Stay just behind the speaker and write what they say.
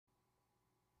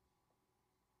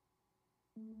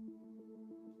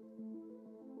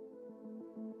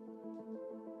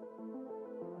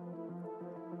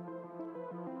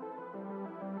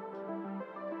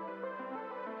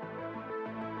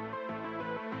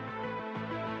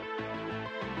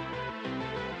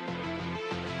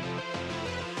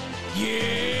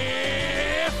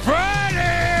Yeah, Friday!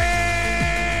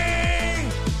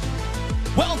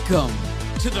 Welcome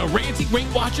to the Ranting Weight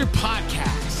Watcher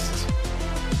podcast,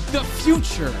 the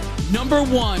future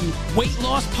 #1 weight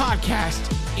loss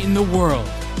podcast in the world.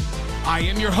 I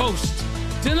am your host,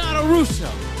 Donato Russo.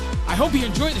 I hope you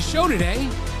enjoy the show today.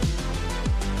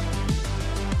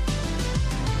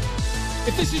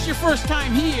 If this is your first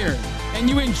time here and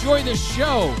you enjoy the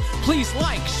show, please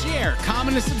like, share,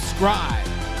 comment, and subscribe.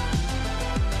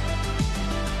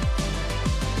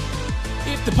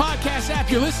 If the podcast app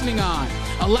you're listening on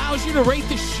allows you to rate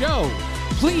the show,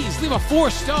 please leave a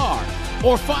 4-star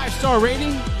or 5-star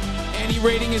rating. Any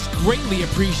rating is greatly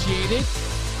appreciated.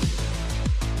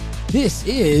 This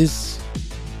is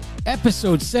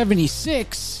episode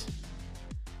 76.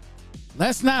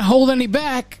 Let's not hold any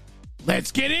back.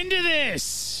 Let's get into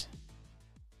this.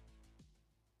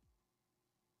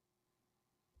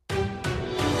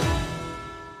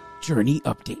 Journey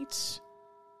updates.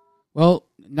 Well,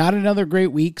 not another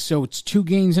great week, so it's 2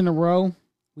 gains in a row.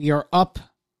 We are up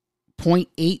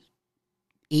 0.8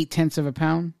 tenths of a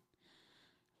pound.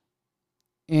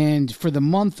 And for the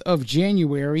month of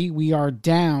January, we are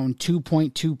down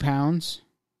 2.2 pounds.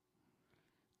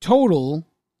 Total,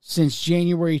 since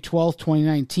January 12th,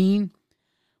 2019,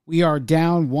 we are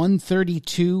down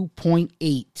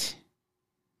 132.8.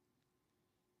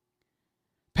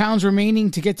 Pounds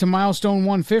remaining to get to milestone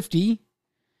 150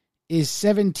 is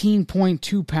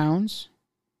 17.2 pounds.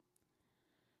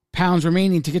 Pounds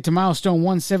remaining to get to milestone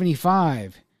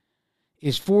 175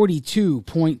 is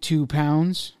 42.2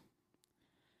 pounds.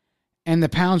 And the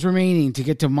pounds remaining to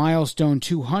get to milestone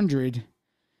 200,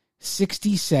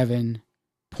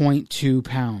 67.2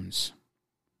 pounds.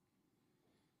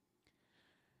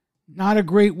 Not a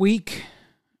great week.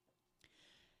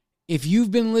 If you've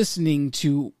been listening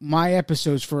to my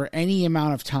episodes for any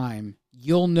amount of time,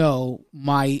 you'll know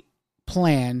my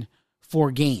plan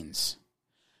for gains.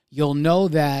 You'll know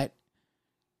that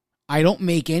I don't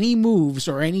make any moves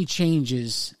or any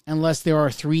changes unless there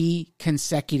are 3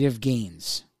 consecutive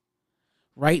gains.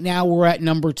 Right now, we're at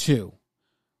number 2.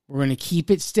 We're going to keep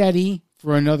it steady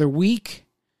for another week.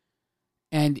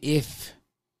 And if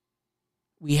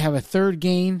we have a 3rd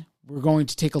gain, we're going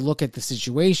to take a look at the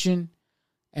situation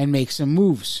and make some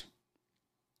moves.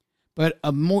 But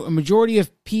a majority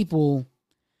of people,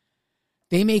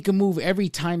 they make a move every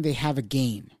time they have a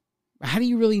gain. How do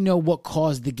you really know what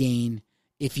caused the gain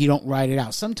if you don't write it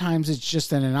out? Sometimes it's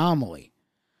just an anomaly.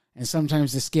 And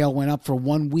sometimes the scale went up for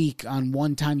 1 week on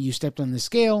one time you stepped on the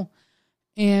scale,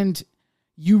 and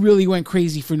you really went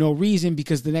crazy for no reason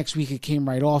because the next week it came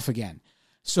right off again.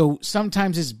 So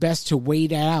sometimes it's best to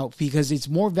wait it out because it's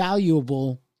more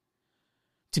valuable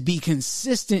to be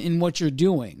consistent in what you're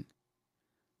doing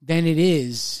than it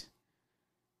is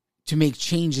to make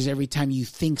changes every time you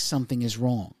think something is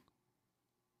wrong.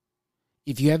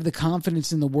 If you have the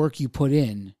confidence in the work you put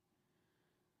in,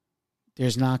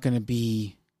 there's not going to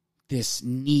be this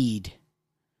need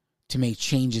to make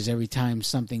changes every time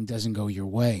something doesn't go your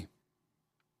way.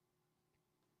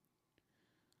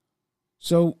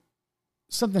 So,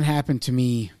 something happened to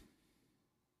me,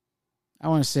 I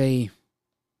want to say,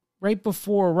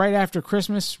 right after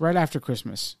Christmas,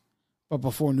 but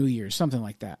before New Year's, something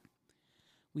like that.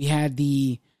 We had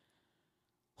the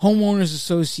Homeowners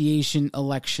Association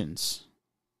elections.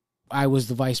 I was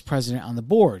the vice president on the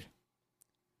board.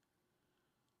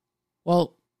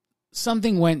 Well,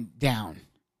 something went down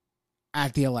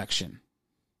at the election.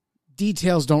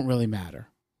 Details don't really matter.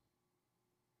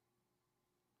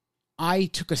 I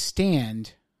took a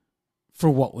stand for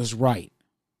what was right.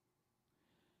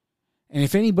 And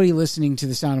if anybody listening to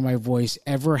the sound of my voice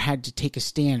ever had to take a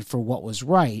stand for what was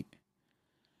right,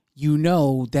 you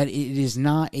know that it is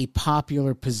not a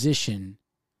popular position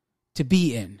to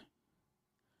be in.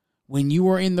 When you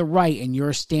are in the right and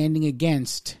you're standing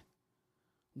against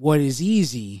what is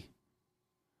easy,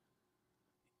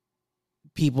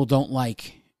 people don't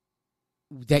like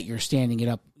that you're standing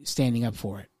up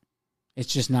for it.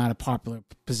 It's just not a popular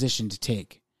position to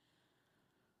take.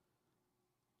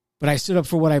 But I stood up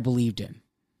for what I believed in.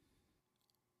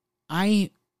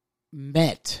 I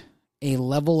met a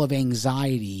level of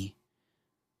anxiety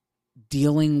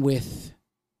dealing with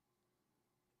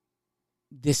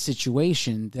this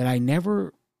situation that I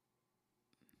don't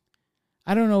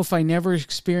know if I never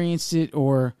experienced it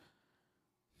or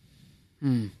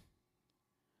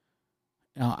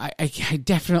I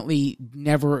definitely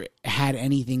never had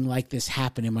anything like this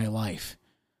happen in my life.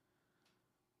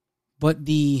 But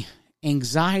the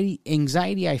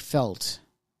anxiety I felt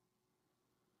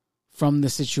from the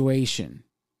situation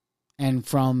and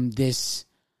from this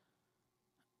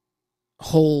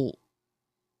whole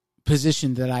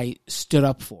position that I stood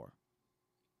up for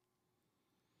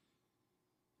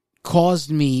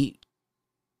caused me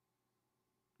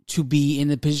to be in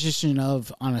the position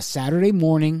of, on a Saturday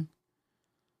morning,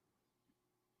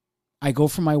 I go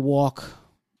for my walk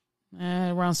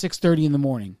around 6:30 in the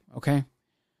morning, okay?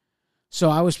 So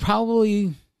I was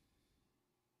probably,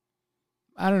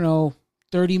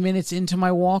 30 minutes into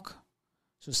my walk.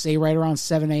 So say right around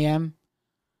 7 a.m.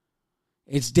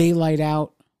 It's daylight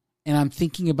out, and I'm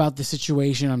thinking about the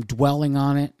situation. I'm dwelling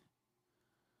on it.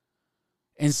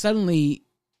 And suddenly,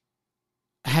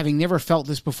 having never felt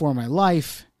this before in my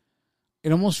life,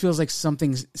 it almost feels like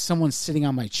someone's sitting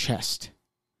on my chest.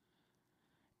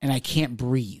 And I can't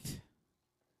breathe.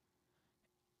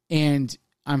 And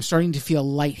I'm starting to feel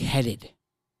lightheaded.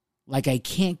 Like I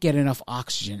can't get enough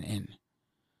oxygen in.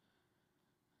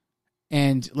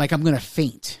 And like I'm going to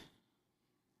faint.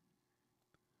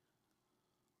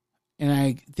 And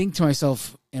I think to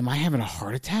myself, am I having a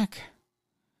heart attack?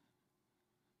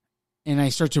 And I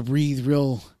start to breathe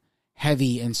real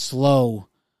heavy and slow.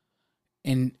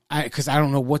 And because I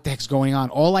don't know what the heck's going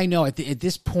on. All I know at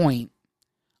this point,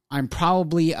 I'm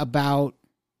probably about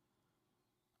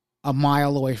a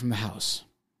mile away from the house.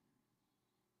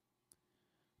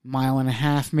 Mile and a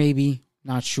half, maybe.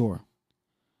 Not sure.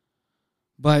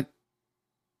 But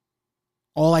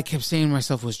all I kept saying to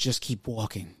myself was, just keep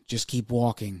walking. Just keep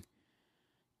walking.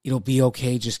 It'll be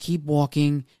okay. Just keep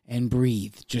walking and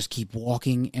breathe. Just keep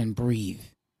walking and breathe.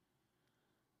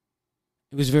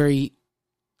 It was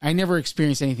I never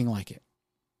experienced anything like it.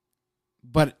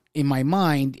 But in my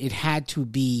mind, it had to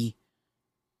be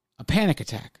a panic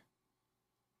attack.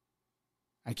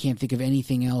 I can't think of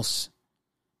anything else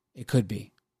it could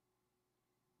be.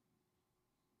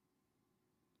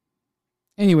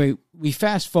 Anyway, we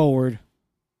fast forward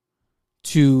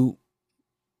to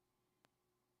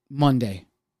Monday,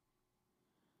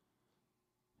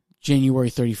 January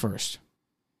 31st.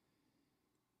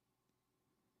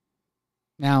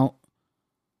 Now,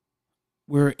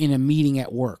 we're in a meeting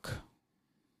at work.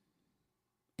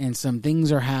 And some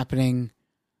things are happening.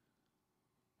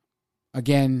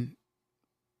 Again,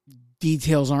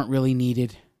 details aren't really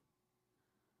needed.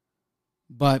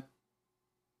 But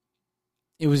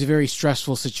it was a very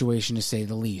stressful situation, to say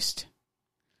the least.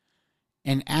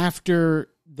 And after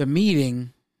the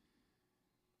meeting,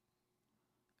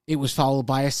 it was followed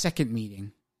by a second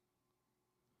meeting.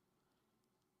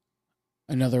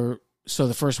 So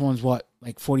the first one's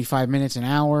like 45 minutes, an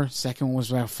hour. Second one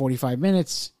was about 45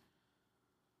 minutes.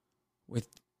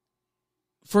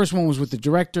 First one was with the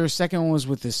director. Second one was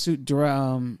with the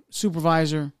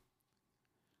supervisor.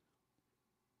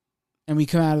 And we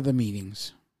come out of the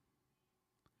meetings.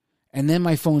 And then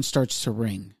my phone starts to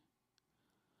ring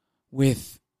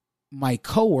with my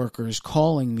coworkers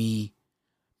calling me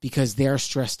because they're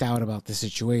stressed out about the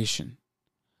situation.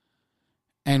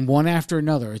 And one after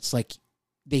another, it's like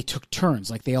they took turns.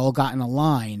 Like they all got in a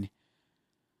line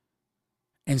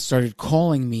and started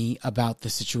calling me about the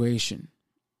situation.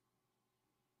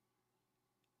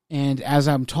 And as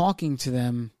I'm talking to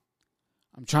them,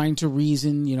 I'm trying to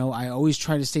reason. I always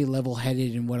try to stay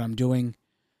level-headed in what I'm doing.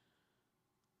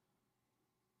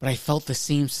 But I felt the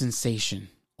same sensation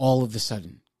all of a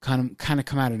sudden, kind of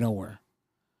come out of nowhere.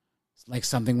 It's like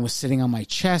something was sitting on my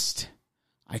chest.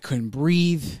 I couldn't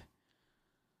breathe.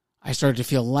 I started to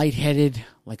feel lightheaded,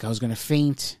 like I was going to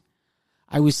faint.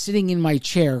 I was sitting in my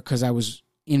chair because I was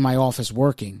in my office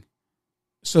working.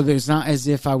 So there's not as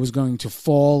if I was going to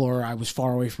fall or I was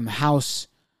far away from the house.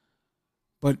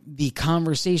 But the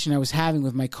conversation I was having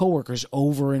with my coworkers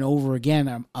over and over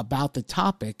again about the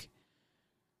topic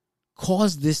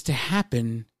caused this to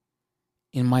happen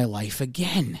in my life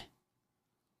again.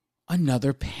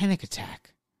 Another panic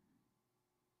attack.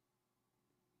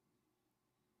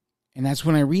 And that's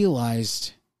when I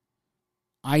realized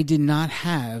I did not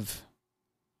have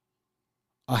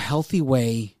a healthy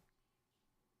way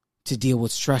to deal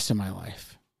with stress in my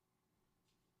life.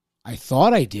 I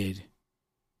thought I did,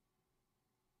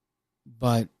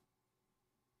 but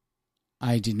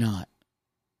I did not.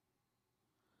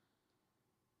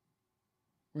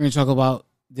 We're going to talk about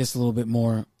this a little bit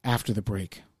more after the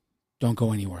break. Don't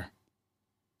go anywhere.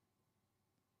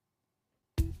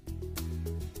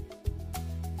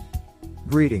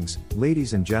 Greetings,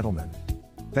 ladies and gentlemen.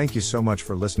 Thank you so much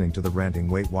for listening to the Ranting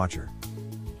Weight Watcher.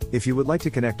 If you would like to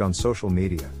connect on social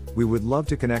media, we would love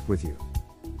to connect with you.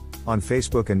 On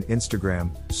Facebook and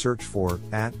Instagram, search for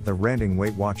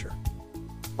 @TheRantingWeightWatcher.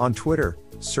 On Twitter,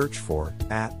 search for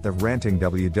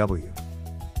 @TheRantingWW.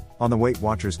 On the Weight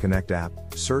Watchers Connect app,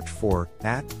 search for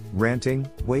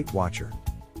 @RantingWeightWatcher.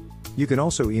 You can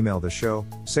also email the show,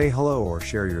 say hello or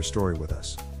share your story with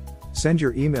us. Send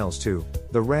your emails to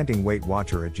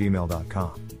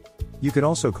therantingweightwatcher@gmail.com. You can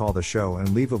also call the show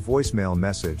and leave a voicemail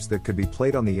message that could be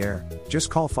played on the air.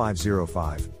 Just call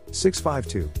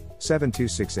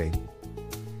 505-652-7268.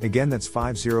 Again, that's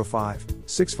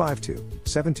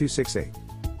 505-652-7268.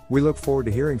 We look forward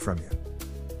to hearing from you.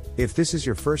 If this is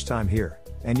your first time here,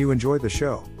 and you enjoyed the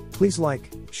show, please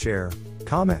like, share,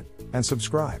 comment, and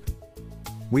subscribe.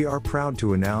 We are proud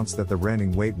to announce that the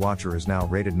Ranting Weight Watcher is now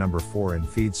rated number 4 in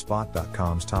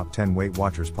Feedspot.com's top 10 Weight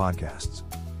Watchers podcasts.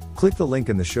 Click the link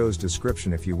in the show's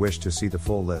description if you wish to see the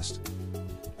full list.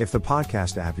 If the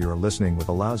podcast app you are listening with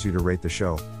allows you to rate the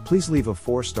show, please leave a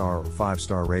 4-star or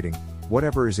 5-star rating,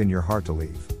 whatever is in your heart to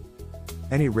leave.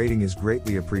 Any rating is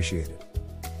greatly appreciated.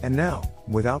 And now,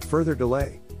 without further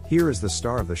delay, here is the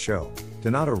star of the show,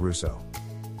 Donato Russo.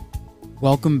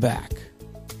 Welcome back.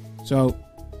 So,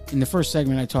 in the first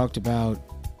segment, I talked about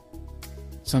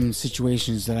some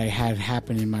situations that I had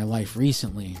happen in my life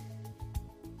recently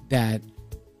that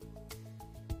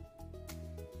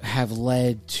have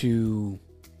led to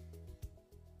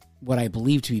what I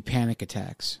believe to be panic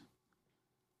attacks.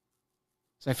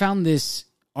 So I found this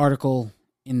article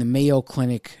in the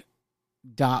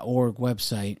MayoClinic.org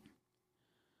website.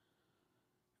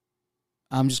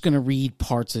 I'm just going to read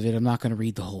parts of it. I'm not going to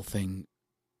read the whole thing.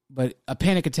 But a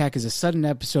panic attack is a sudden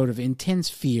episode of intense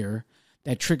fear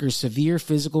that triggers severe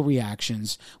physical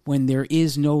reactions when there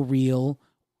is no real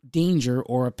danger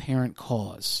or apparent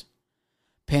cause.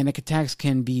 Panic attacks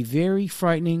can be very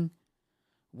frightening.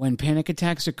 When panic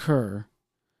attacks occur,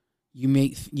 you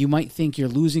might think you're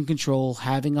losing control,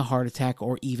 having a heart attack,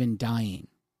 or even dying.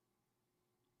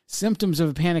 Symptoms of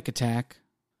a panic attack.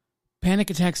 Panic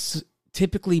attacks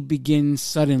typically begin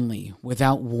suddenly,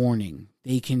 without warning.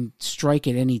 They can strike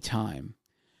at any time.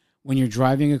 When you're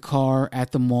driving a car,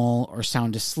 at the mall, or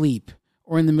sound asleep,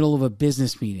 or in the middle of a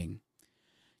business meeting.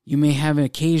 You may have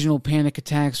occasional panic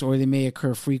attacks, or they may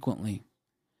occur frequently.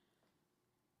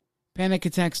 Panic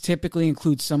attacks typically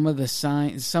include some of these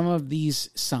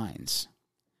signs: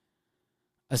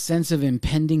 a sense of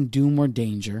impending doom or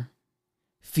danger,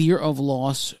 fear of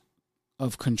loss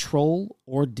of control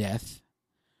or death,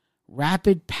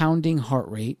 rapid pounding heart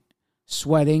rate,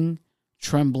 sweating,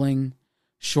 trembling,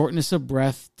 shortness of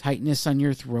breath, tightness on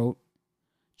your throat,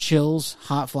 chills,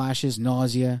 hot flashes,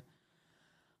 nausea,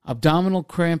 abdominal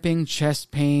cramping,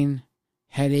 chest pain,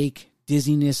 headache,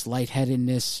 dizziness,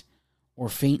 lightheadedness, or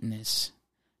faintness,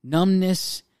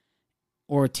 numbness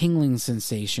or a tingling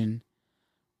sensation,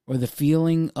 or the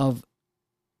feeling of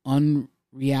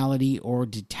unreality or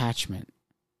detachment.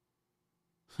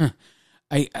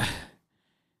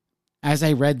 As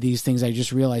I read these things, I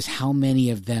just realized how many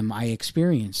of them I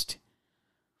experienced.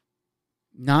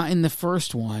 Not in the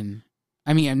first one.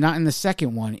 I mean, not in the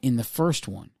second one, in the first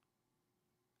one.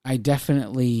 I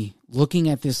definitely, looking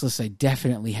at this list, I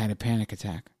definitely had a panic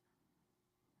attack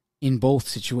in both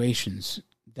situations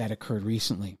that occurred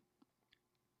recently.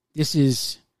 This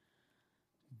is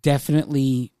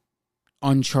definitely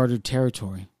uncharted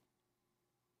territory.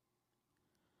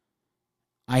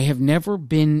 I have never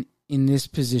been in this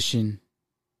position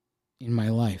in my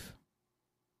life.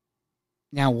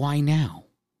 Now, why now?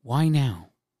 Why now?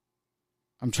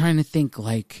 I'm trying to think,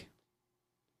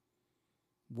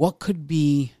 what could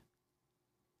be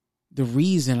the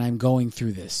reason I'm going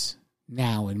through this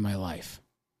now in my life?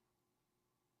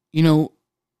 You know,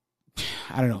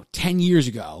 I don't know, 10 years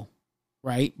ago,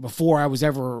 right, before I was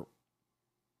ever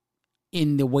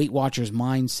in the Weight Watchers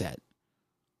mindset,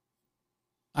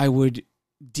 I would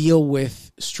deal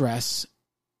with stress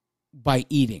by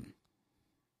eating.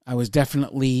 I was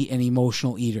definitely an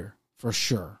emotional eater, for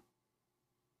sure.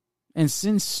 And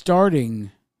since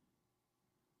starting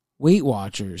Weight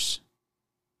Watchers,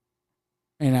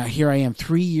 and here I am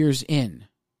 3 years in,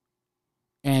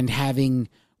 and having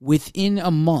within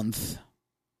a month,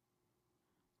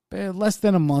 less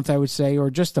than a month, I would say,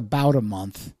 or just about a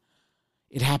month,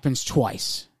 it happens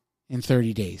twice in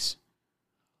 30 days.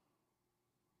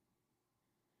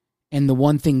 And the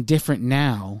one thing different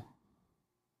now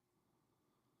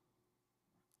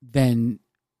than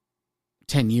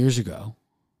 10 years ago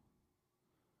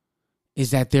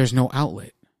is that there's no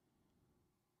outlet.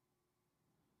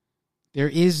 There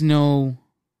is no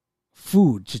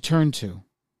food to turn to.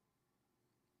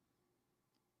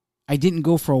 I didn't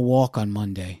go for a walk on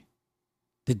Monday,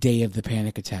 the day of the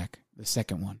panic attack, the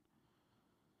second one,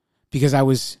 because I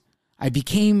was I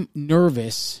became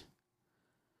nervous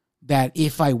that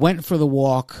if I went for the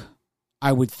walk,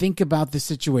 I would think about the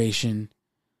situation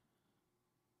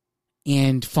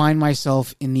and find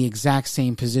myself in the exact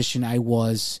same position I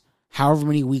was however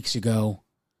many weeks ago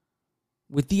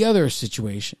with the other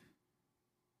situation.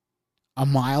 A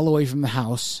mile away from the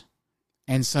house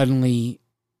and suddenly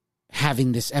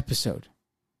having this episode.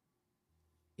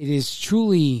 It is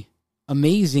truly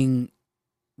amazing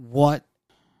what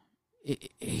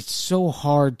it's so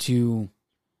hard to...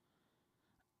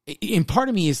 And part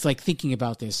of me is like thinking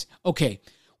about this. Okay,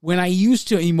 when I used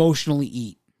to emotionally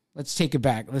eat, let's take it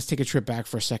back. Let's take a trip back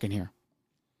for a second here.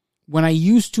 When I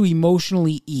used to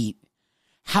emotionally eat,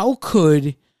 how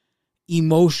could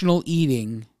emotional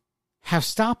eating have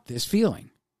stopped this feeling?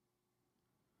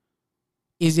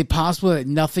 Is it possible that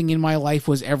nothing in my life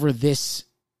was ever this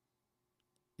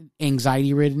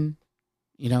anxiety ridden?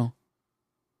 You know?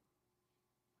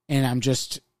 And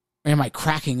am I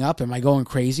cracking up? Am I going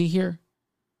crazy here?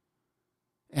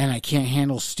 And I can't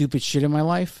handle stupid shit in my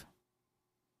life?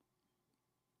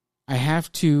 I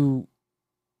have to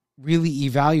really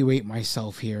evaluate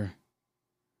myself here.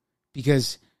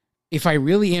 Because if I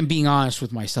really am being honest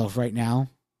with myself right now,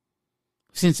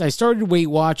 since I started Weight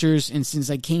Watchers and since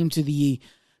I came to the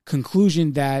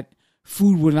conclusion that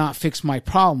food would not fix my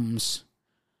problems,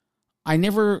 I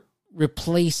never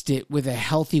replaced it with a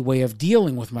healthy way of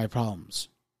dealing with my problems.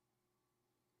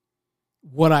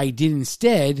 What I did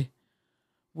instead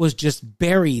was just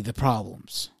bury the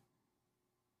problems.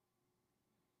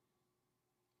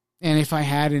 And if I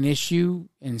had an issue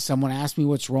and someone asked me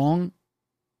what's wrong,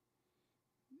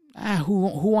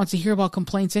 who wants to hear about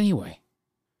complaints anyway?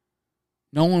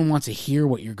 No one wants to hear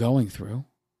what you're going through.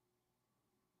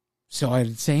 So I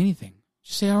didn't say anything.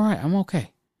 Just say, all right, I'm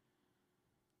okay.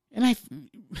 And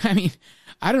I mean,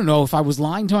 I don't know if I was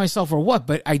lying to myself or what,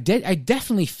 but I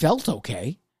definitely felt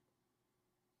okay.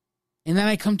 And then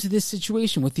I come to this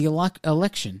situation with the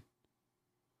election.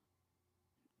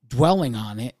 Dwelling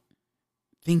on it,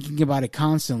 thinking about it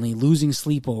constantly, losing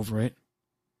sleep over it,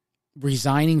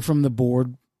 resigning from the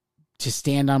board to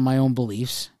stand on my own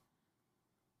beliefs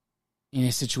in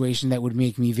a situation that would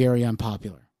make me very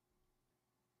unpopular.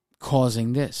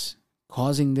 Causing this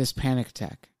panic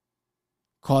attack.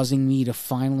 Causing me to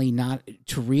finally not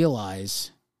to realize,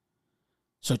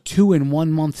 so 2 in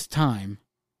 1 month's time,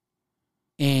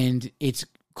 and it's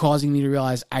causing me to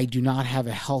realize I do not have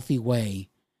a healthy way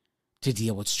to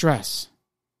deal with stress.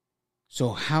 So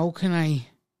how can I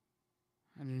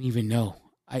don't even know.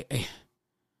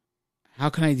 How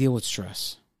can I deal with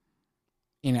stress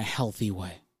in a healthy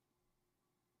way?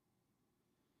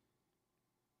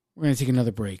 We're going to take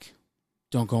another break.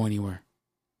 Don't go anywhere.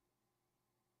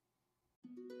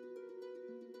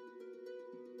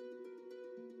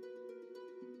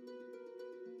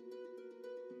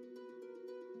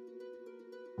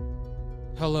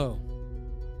 Hello,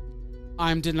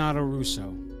 I'm Donato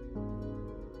Russo,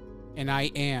 and I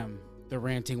am the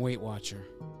Ranting Weight Watcher.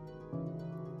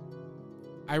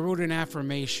 I wrote an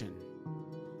affirmation.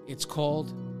 It's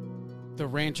called The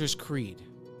Ranter's Creed.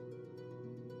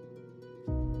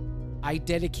 I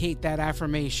dedicate that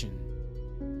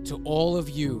affirmation to all of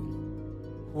you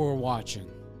who are watching.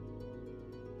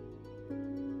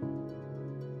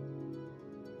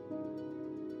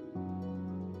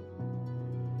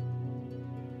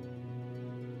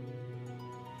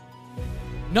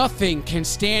 Nothing can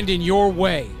stand in your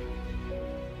way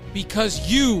because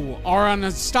you are an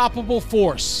unstoppable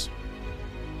force.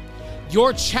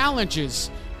 Your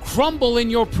challenges crumble in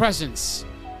your presence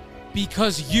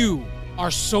because you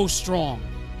are so strong.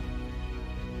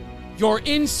 Your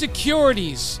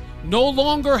insecurities no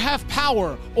longer have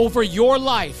power over your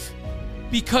life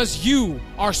because you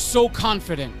are so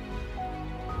confident.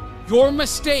 Your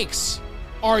mistakes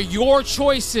are your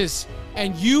choices,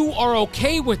 and you are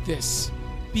okay with this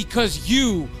because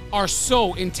you are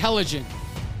so intelligent.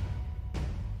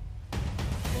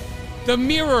 The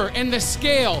mirror and the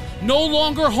scale no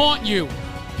longer haunt you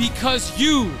because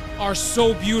you are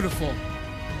so beautiful.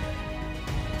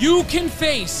 You can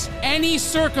face any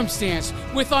circumstance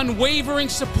with unwavering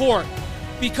support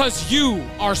because you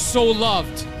are so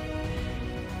loved.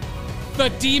 The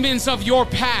demons of your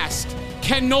past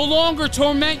can no longer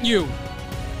torment you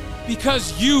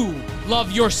because you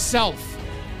love yourself.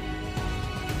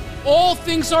 All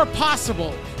things are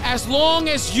possible as long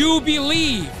as you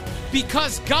believe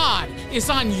because God is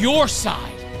on your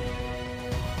side.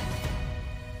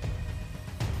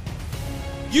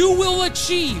 You will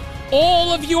achieve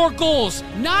all of your goals,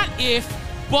 not if,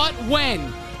 but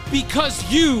when,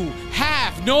 because you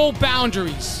have no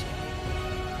boundaries.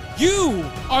 You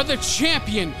are the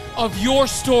champion of your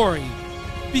story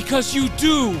because you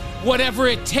do whatever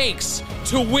it takes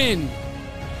to win.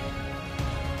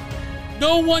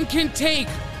 No one can take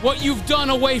what you've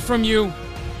done away from you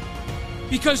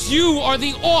because you are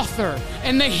the author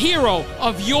and the hero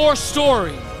of your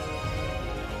story.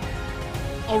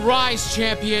 Arise,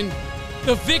 champion.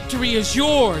 The victory is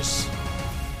yours.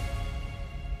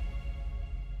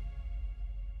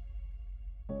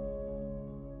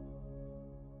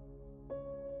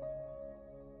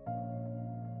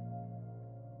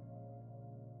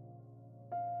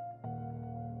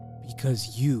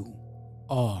 Because you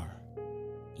are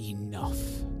enough.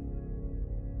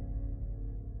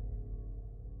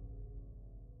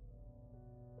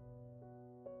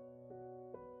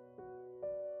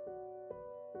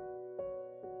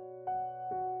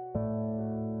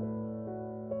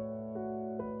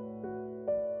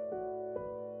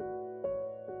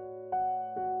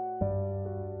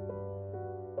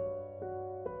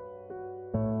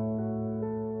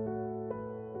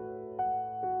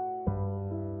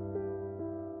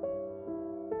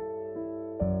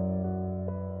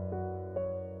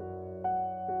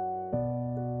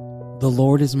 The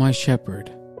Lord is my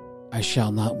shepherd, I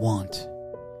shall not want.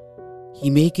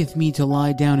 He maketh me to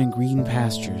lie down in green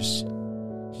pastures.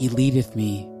 He leadeth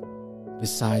me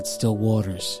beside still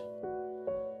waters.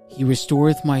 He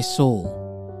restoreth my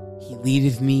soul. He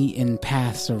leadeth me in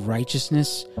paths of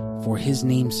righteousness for his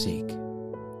name's sake.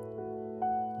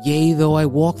 Yea, though I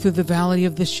walk through the valley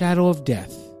of the shadow of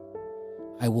death,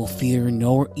 I will fear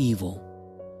no evil,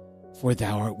 for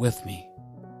thou art with me.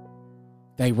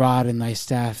 Thy rod and thy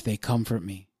staff, they comfort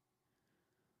me.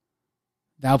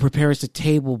 Thou preparest a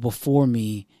table before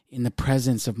me in the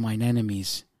presence of mine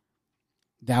enemies.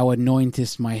 Thou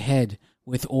anointest my head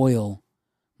with oil,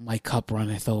 my cup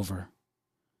runneth over.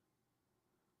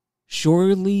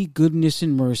 Surely goodness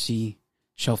and mercy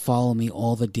shall follow me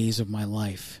all the days of my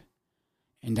life,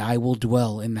 and I will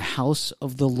dwell in the house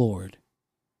of the Lord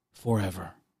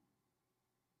forever.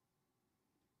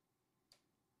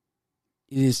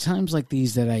 It is times like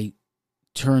these that I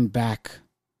turn back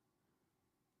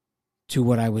to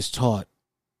what I was taught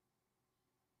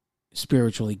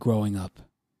spiritually growing up.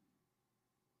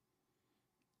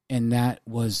 And that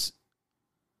was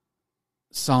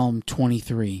Psalm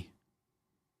 23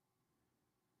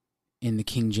 in the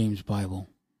King James Bible.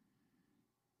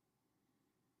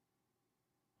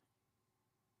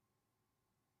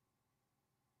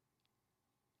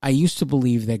 I used to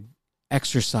believe that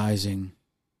exercising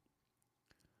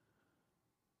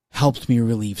helped me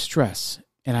relieve stress,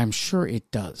 and I'm sure it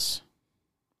does.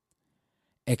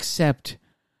 Except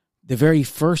the very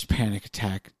first panic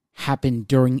attack happened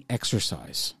during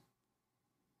exercise.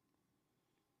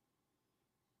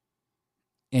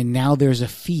 And now there's a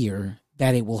fear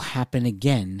that it will happen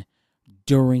again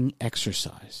during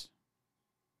exercise.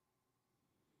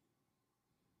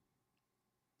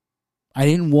 I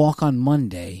didn't walk on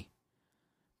Monday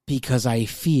because I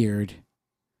feared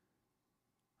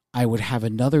I would have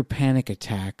another panic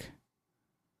attack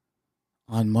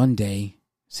on Monday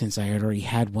since I had already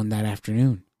had one that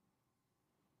afternoon.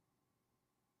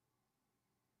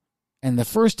 And the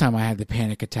first time I had the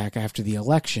panic attack after the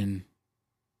election,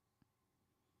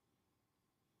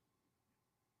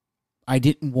 I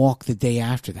didn't walk the day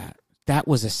after that. That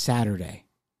was a Saturday.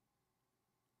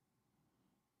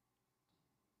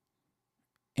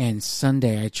 And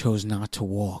Sunday I chose not to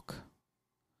walk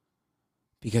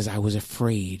because I was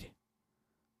afraid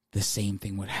the same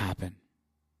thing would happen.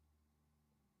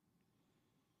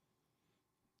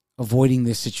 Avoiding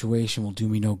this situation will do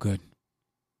me no good.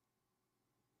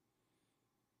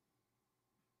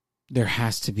 There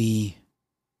has to be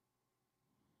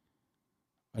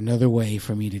another way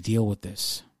for me to deal with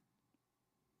this.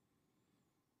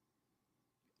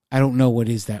 I don't know what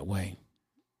is that way.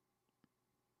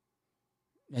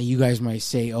 Now, you guys might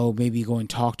say, oh, maybe go and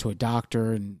talk to a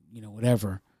doctor and,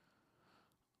 whatever.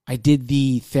 I did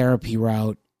the therapy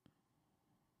route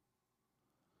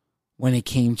when it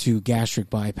came to gastric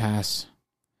bypass.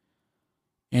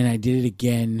 And I did it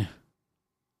again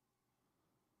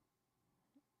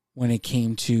when it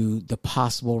came to the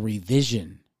possible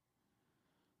revision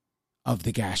of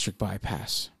the gastric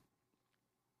bypass.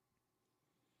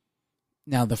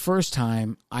 Now, the first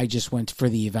time, I just went for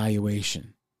the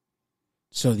evaluation.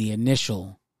 So the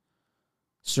initial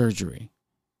surgery.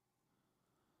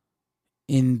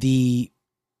 In the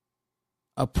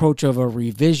approach of a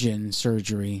revision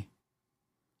surgery,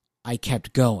 I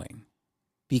kept going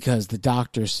because the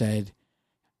doctor said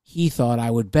he thought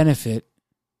I would benefit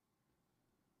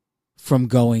from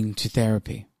going to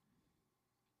therapy.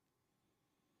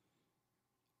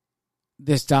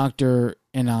 this doctor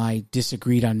and I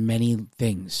disagreed on many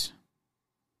things.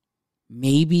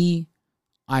 Maybe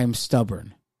I'm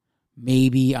stubborn.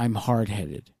 Maybe I'm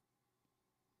hard-headed.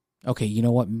 Okay, you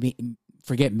know what?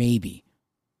 Forget maybe.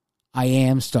 I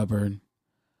am stubborn.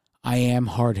 I am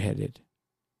hard-headed.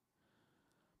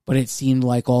 But it seemed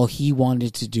like all he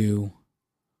wanted to do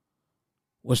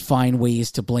was find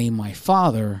ways to blame my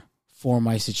father for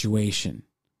my situation.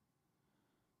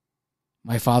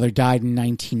 My father died in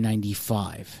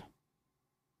 1995.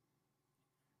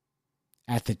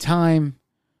 At the time,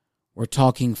 we're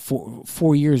talking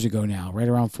 4 years ago now, right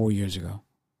around 4 years ago,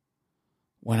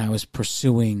 when I was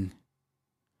pursuing,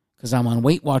 because I'm on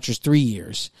Weight Watchers 3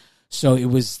 years. So it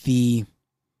was the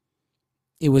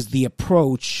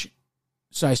approach.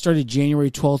 So I started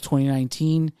January 12th,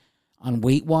 2019 on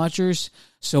Weight Watchers.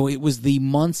 So it was the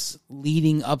months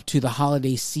leading up to the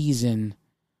holiday season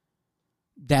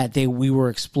that we were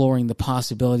exploring the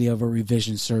possibility of a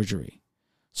revision surgery.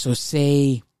 So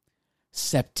say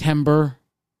September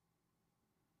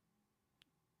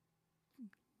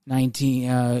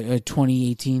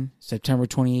 2018, September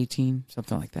 2018,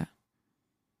 something like that.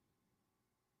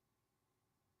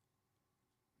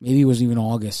 Maybe it was even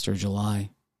August or July.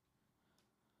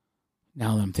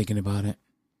 Now that I'm thinking about it.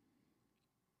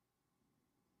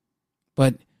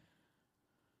 But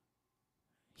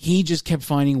he just kept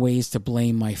finding ways to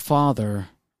blame my father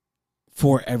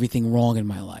for everything wrong in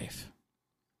my life.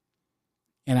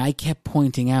 And I kept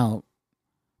pointing out,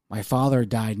 my father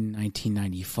died in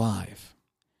 1995.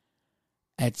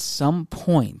 At some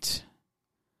point,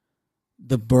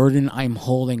 the burden I'm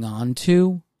holding on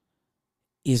to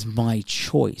is my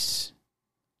choice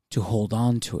to hold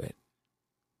on to it.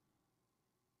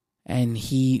 And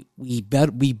we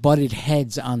butted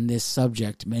heads on this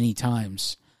subject many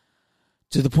times,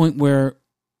 to the point where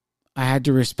I had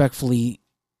to respectfully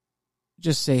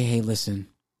just say, hey, listen,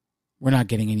 we're not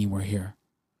getting anywhere here.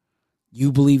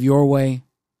 You believe your way.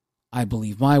 I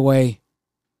believe my way.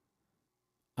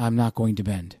 I'm not going to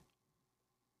bend.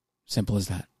 Simple as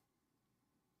that.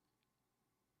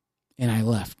 And I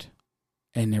left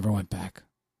and never went back.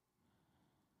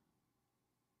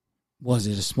 Was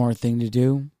it a smart thing to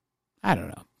do? I don't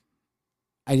know.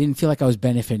 I didn't feel like I was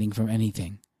benefiting from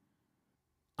anything.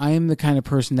 I am the kind of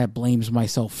person that blames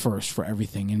myself first for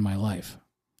everything in my life.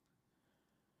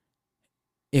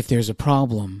 If there's a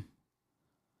problem,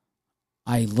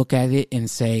 I look at it and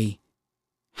say,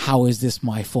 how is this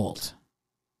my fault?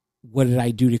 What did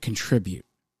I do to contribute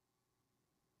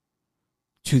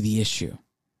to the issue?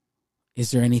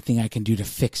 Is there anything I can do to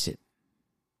fix it?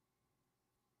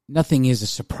 Nothing is a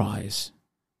surprise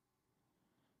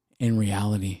in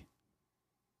reality.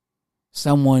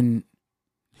 Someone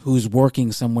who's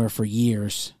working somewhere for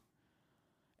years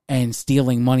and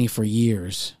stealing money for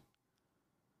years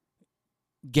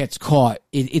gets caught.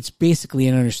 It's basically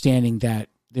an understanding that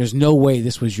there's no way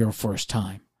this was your first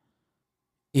time.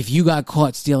 If you got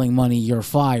caught stealing money, you're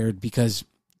fired because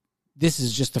this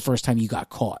is just the first time you got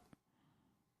caught.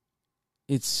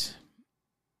 I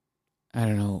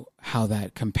don't know how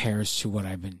that compares to what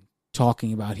I've been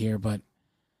talking about here, but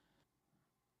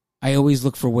I always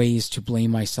look for ways to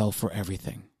blame myself for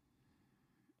everything.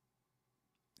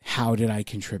 How did I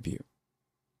contribute?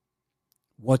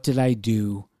 What did I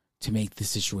do to make the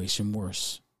situation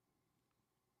worse?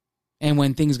 And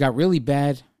when things got really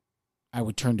bad, I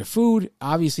would turn to food.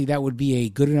 Obviously, that would be a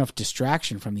good enough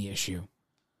distraction from the issue.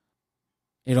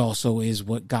 It also is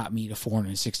what got me to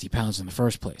 460 pounds in the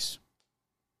first place.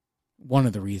 One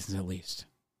of the reasons, at least.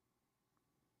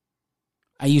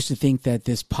 I used to think that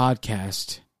this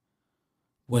podcast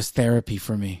was therapy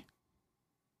for me.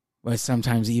 But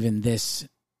sometimes even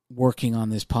working on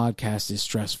this podcast is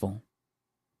stressful.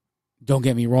 Don't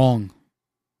get me wrong.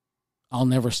 I'll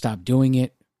never stop doing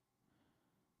it.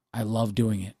 I love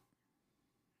doing it.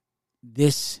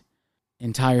 This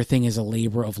entire thing is a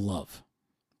labor of love.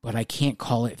 But I can't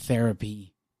call it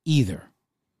therapy either,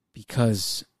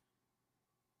 because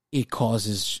it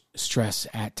causes stress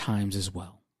at times as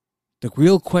well. The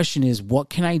real question is, what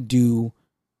can I do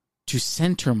to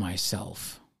center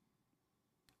myself?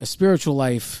 A spiritual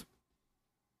life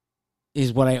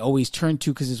is what I always turn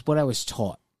to because it's what I was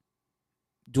taught.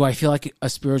 Do I feel like a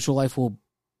spiritual life will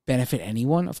benefit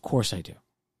anyone? Of course I do.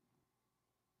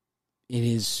 It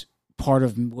is part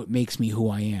of what makes me who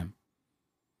I am.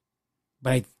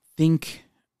 But I think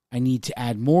I need to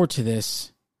add more to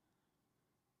this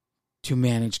to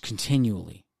manage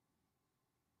continually.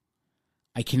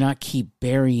 I cannot keep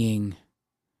burying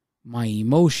my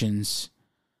emotions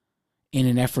in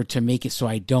an effort to make it so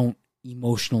I don't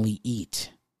emotionally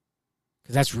eat.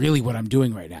 Because that's really what I'm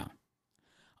doing right now.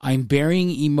 I'm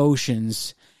burying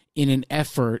emotions in an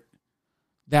effort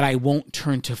that I won't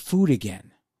turn to food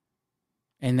again.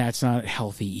 And that's not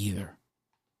healthy either.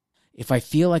 If I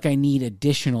feel like I need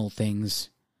additional things,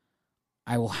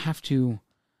 I will have to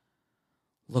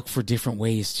look for different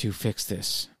ways to fix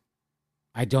this.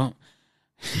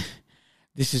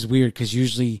 This is weird because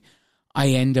usually I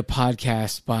end a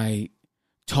podcast by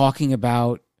talking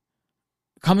about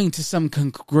coming to some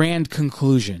grand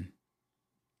conclusion.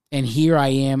 And here I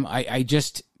am. I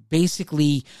just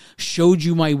basically showed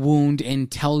you my wound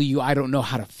and tell you I don't know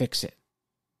how to fix it.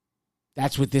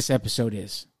 That's what this episode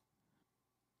is.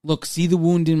 Look, see the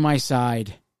wound in my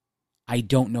side. I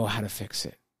don't know how to fix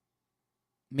it.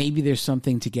 Maybe there's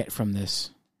something to get from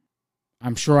this.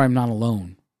 I'm sure I'm not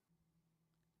alone.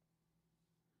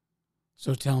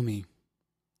 So tell me,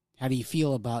 how do you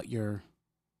feel about your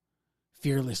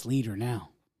fearless leader now?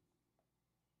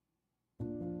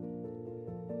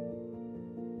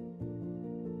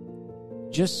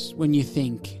 Just when you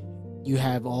think you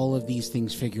have all of these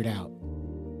things figured out,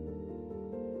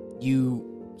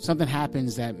 something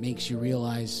happens that makes you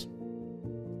realize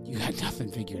you got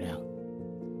nothing figured out.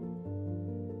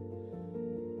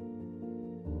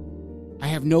 I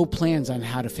have no plans on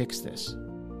how to fix this.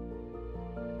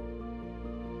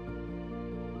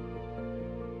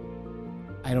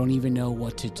 I don't even know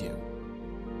what to do.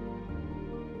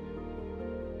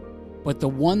 But the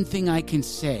one thing I can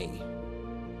say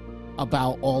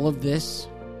about all of this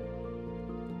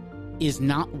is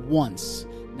not once,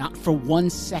 not for 1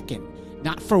 second,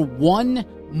 not for one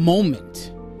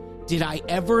moment did I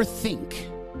ever think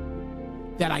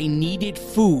that I needed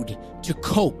food to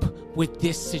cope with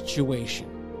this situation.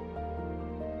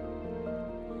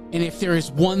 And if there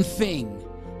is one thing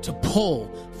to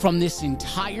pull from this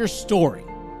entire story,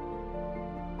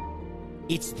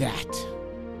 it's that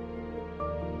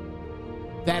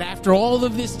after all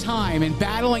of this time and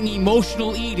battling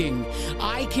emotional eating,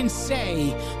 I can say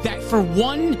that for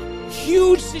one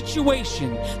huge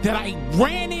situation that I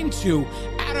ran into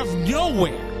out of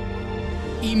nowhere,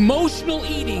 emotional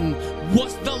eating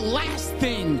was the last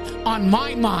thing on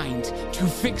my mind to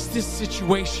fix this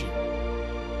situation.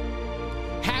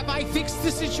 Have I fixed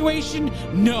the situation?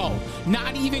 No,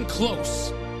 not even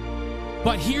close.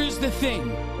 But here's the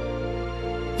thing.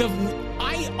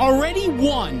 I already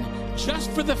won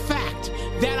just for the fact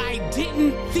that I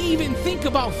didn't even think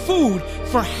about food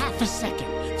for half a second.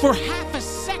 For half a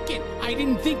second, I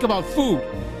didn't think about food.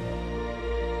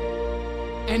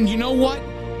 And you know what?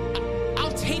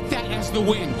 I'll take that as the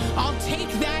win. I'll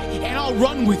take that and I'll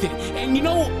run with it. And you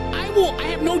know, I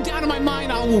have no doubt in my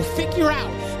mind I will figure out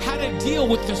how to deal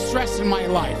with the stress in my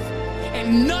life.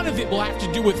 And none of it will have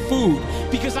to do with food,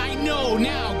 because I know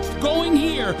now, going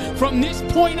here from this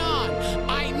point on,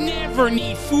 I never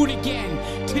need food again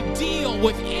to deal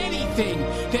with anything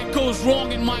that goes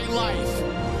wrong in my life.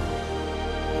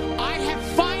 I have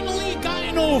finally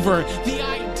gotten over the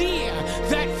idea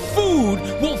that food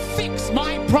will fix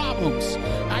my problems.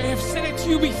 I have said it to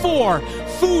you before,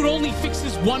 food only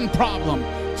fixes one problem: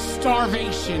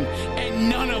 starvation. And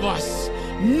none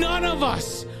of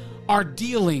us are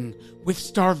dealing with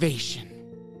starvation.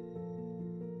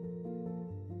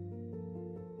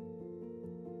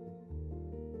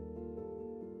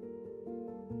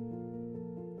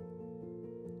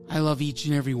 I love each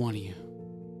and every one of you.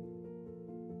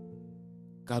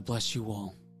 God bless you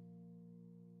all.